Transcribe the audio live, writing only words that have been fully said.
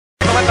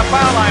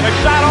foul line. A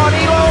shot on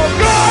Elo.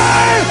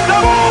 Good! The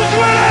Bulls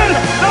win!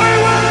 They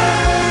win!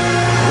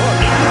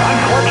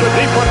 Unfortunate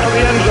deep one from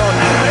the end zone.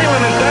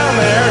 Phelan is down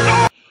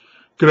there.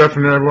 Good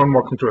afternoon, everyone.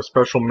 Welcome to a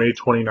special May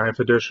 29th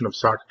edition of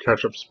Soccer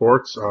Catch-Up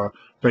Sports.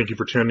 Thank you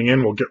for tuning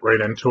in. We'll get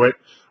right into it.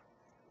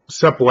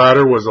 Sepp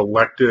was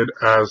elected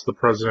as the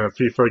president of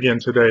FIFA again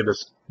today.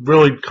 This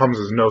really comes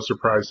as no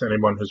surprise to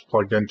anyone who's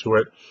plugged into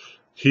it.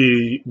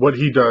 What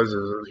he does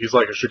is he's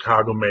like a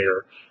Chicago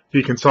mayor.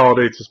 He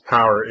consolidates his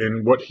power,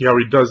 and how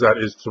he does that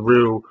is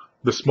through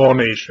the small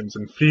nations.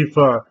 In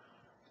FIFA,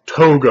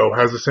 Togo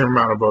has the same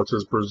amount of votes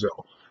as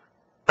Brazil.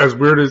 As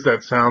weird as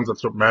that sounds,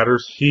 that's what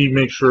matters. He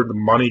makes sure the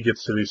money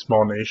gets to these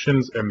small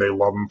nations, and they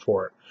love him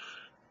for it.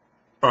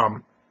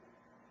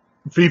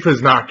 FIFA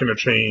is not going to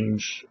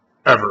change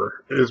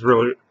ever, is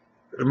really,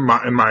 in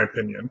my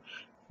opinion.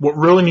 What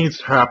really needs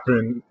to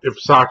happen if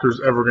soccer's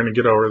ever going to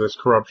get over this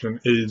corruption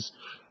is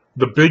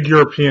the big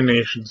European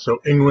nations, so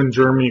England,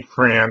 Germany,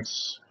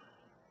 France,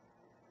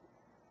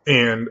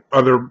 and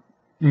other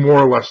more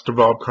or less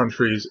developed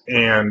countries,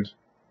 and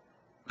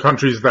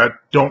countries that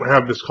don't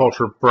have this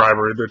culture of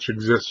bribery that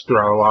exists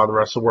throughout a lot of the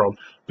rest of the world.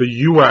 The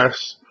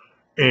U.S.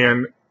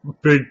 and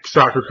big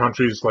soccer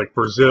countries like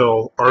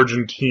Brazil,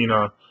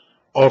 Argentina,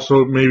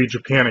 also maybe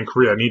Japan and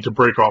Korea need to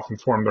break off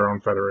and form their own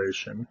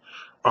federation.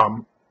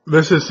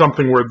 This is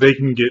something where they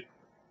can get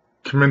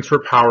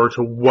commensurate power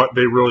to what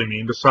they really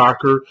mean to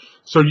soccer.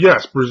 So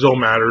yes, Brazil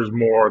matters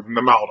more than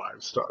the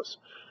Maldives does.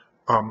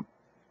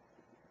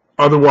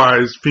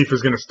 Otherwise, FIFA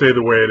is going to stay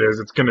the way it is.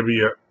 It's going to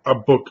be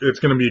it's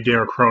going to be a game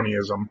of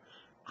cronyism.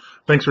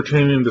 Thanks for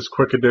tuning in this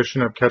quick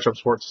edition of Catch Up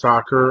Sports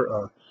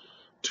Soccer.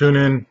 Tune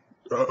in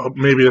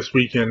maybe this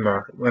weekend.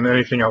 When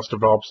anything else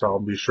develops, I'll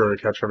be sure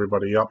to catch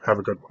everybody up. Have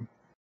a good one.